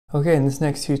Okay, in this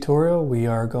next tutorial, we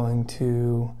are going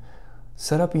to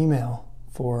set up email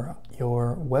for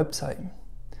your website.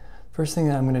 First thing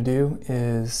that I'm going to do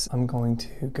is I'm going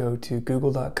to go to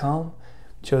google.com,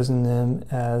 chosen them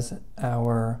as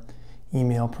our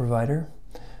email provider.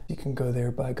 You can go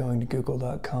there by going to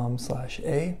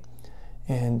google.com/a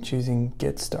and choosing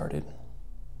Get Started.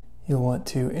 You'll want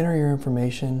to enter your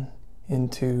information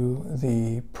into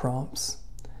the prompts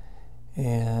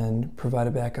and provide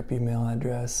a backup email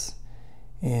address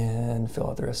and fill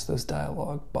out the rest of those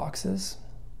dialog boxes.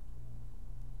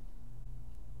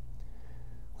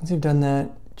 Once you've done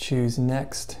that, choose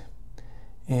Next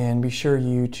and be sure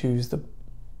you choose the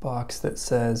box that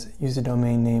says use a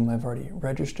domain name I've already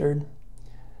registered.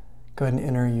 Go ahead and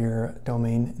enter your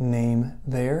domain name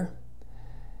there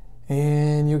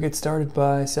and you'll get started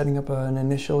by setting up an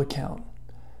initial account.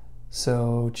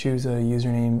 So choose a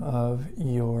username of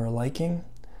your liking.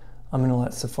 I'm going to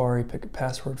let Safari pick a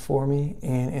password for me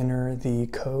and enter the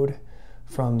code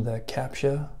from the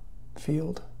CAPTCHA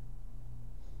field.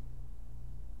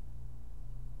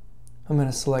 I'm going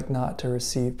to select not to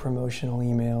receive promotional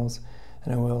emails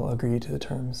and I will agree to the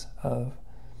terms of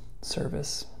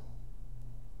service.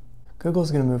 Google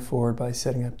is going to move forward by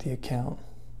setting up the account.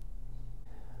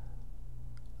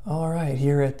 Alright,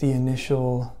 here at the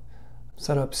initial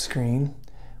setup screen,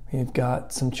 we've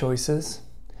got some choices.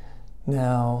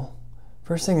 Now,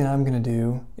 first thing that I'm going to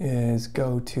do is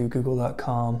go to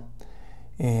google.com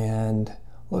and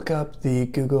look up the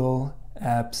Google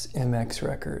Apps MX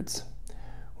records.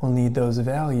 We'll need those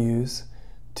values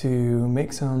to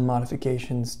make some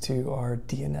modifications to our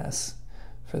DNS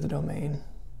for the domain.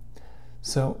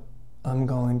 So I'm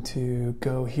going to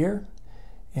go here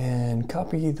and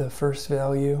copy the first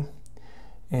value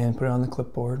and put it on the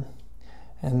clipboard.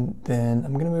 And then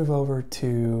I'm going to move over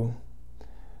to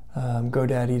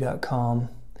Godaddy.com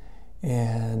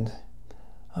and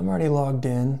I'm already logged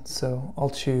in, so I'll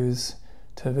choose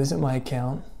to visit my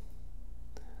account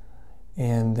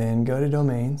and then go to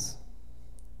domains.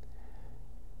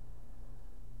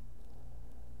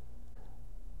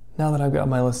 Now that I've got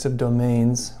my list of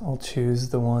domains, I'll choose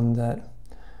the one that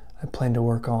I plan to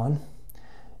work on.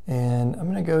 And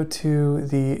I'm going to go to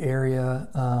the area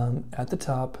at the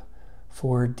top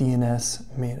for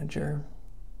DNS Manager.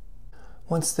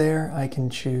 Once there, I can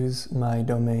choose my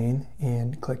domain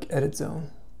and click Edit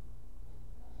Zone.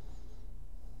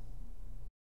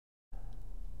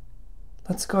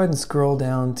 Let's go ahead and scroll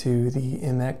down to the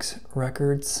MX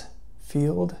Records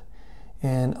field,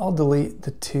 and I'll delete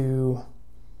the two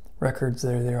records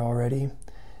that are there already,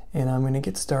 and I'm going to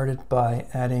get started by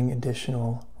adding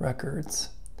additional records.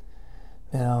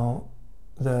 Now,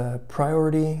 the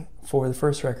priority for the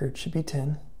first record should be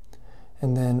 10,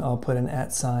 and then I'll put an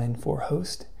 @ for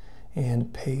host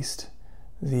and paste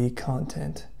the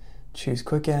content. Choose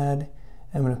Quick Add.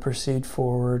 I'm going to proceed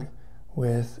forward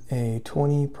with a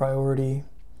 20 priority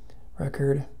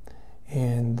record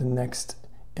and the next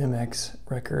MX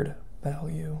record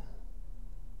value.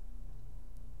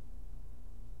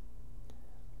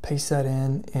 Paste that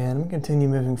in, and I'm going to continue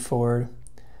moving forward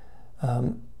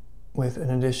with an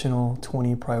additional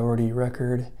 20 priority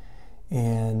record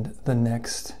and the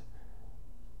next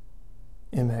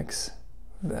MX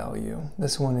value.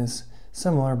 This one is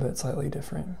similar but slightly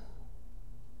different.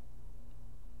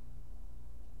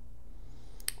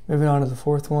 Moving on to the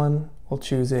fourth one, we'll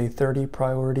choose a 30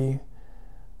 priority,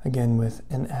 again with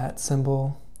an @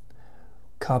 symbol.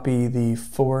 Copy the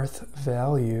fourth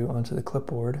value onto the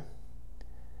clipboard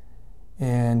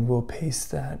and we'll paste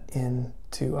that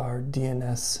into our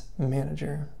DNS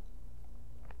Manager.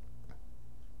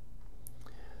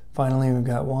 Finally, we've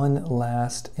got one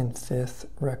last and fifth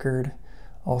record.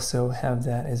 Also have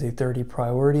that as a 30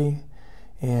 priority,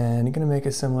 and I'm going to make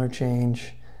a similar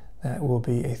change. That will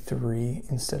be a 3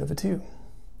 instead of a 2.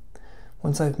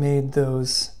 Once I've made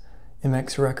those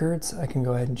MX records, I can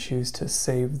go ahead and choose to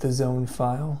save the zone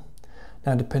file.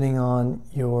 Now, depending on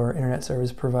your internet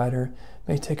service provider, it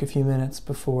may take a few minutes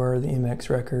before the MX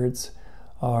records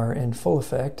are in full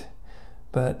effect.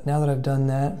 But now that I've done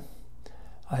that,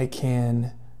 I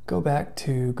can go back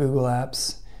to Google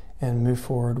Apps and move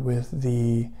forward with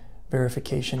the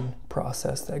verification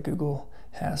process that Google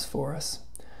has for us.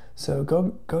 So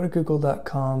go to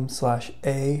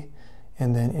google.com/a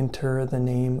and then enter the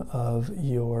name of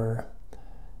your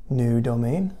new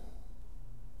domain.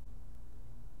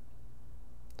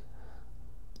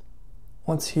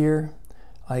 Once here,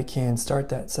 I can start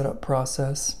that setup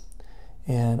process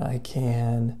and I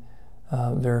can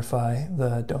verify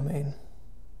the domain.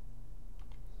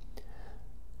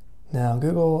 Now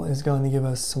Google is going to give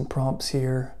us some prompts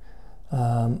here.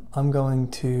 I'm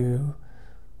going to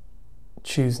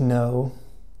choose no,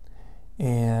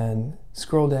 and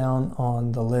scroll down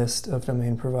on the list of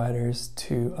domain providers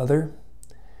to other,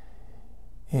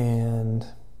 and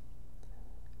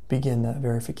begin that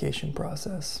verification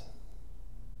process.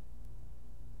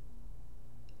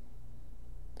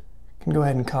 I can go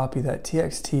ahead and copy that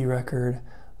TXT record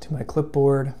to my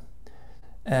clipboard,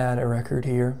 add a record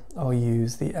here. I'll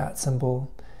use the @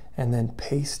 symbol and then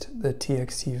paste the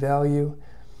TXT value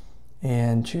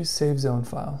and choose Save Zone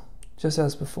File. Just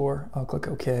as before, I'll click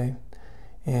OK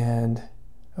and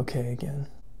OK again.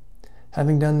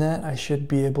 Having done that, I should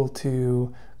be able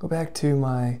to go back to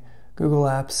my Google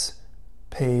Apps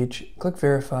page, click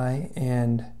Verify,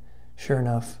 and sure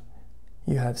enough,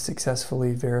 you have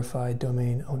successfully verified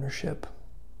domain ownership.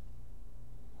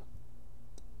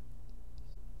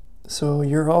 So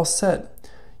you're all set.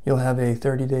 You'll have a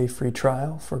 30-day free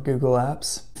trial for Google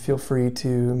Apps. Feel free to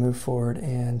move forward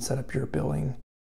and set up your billing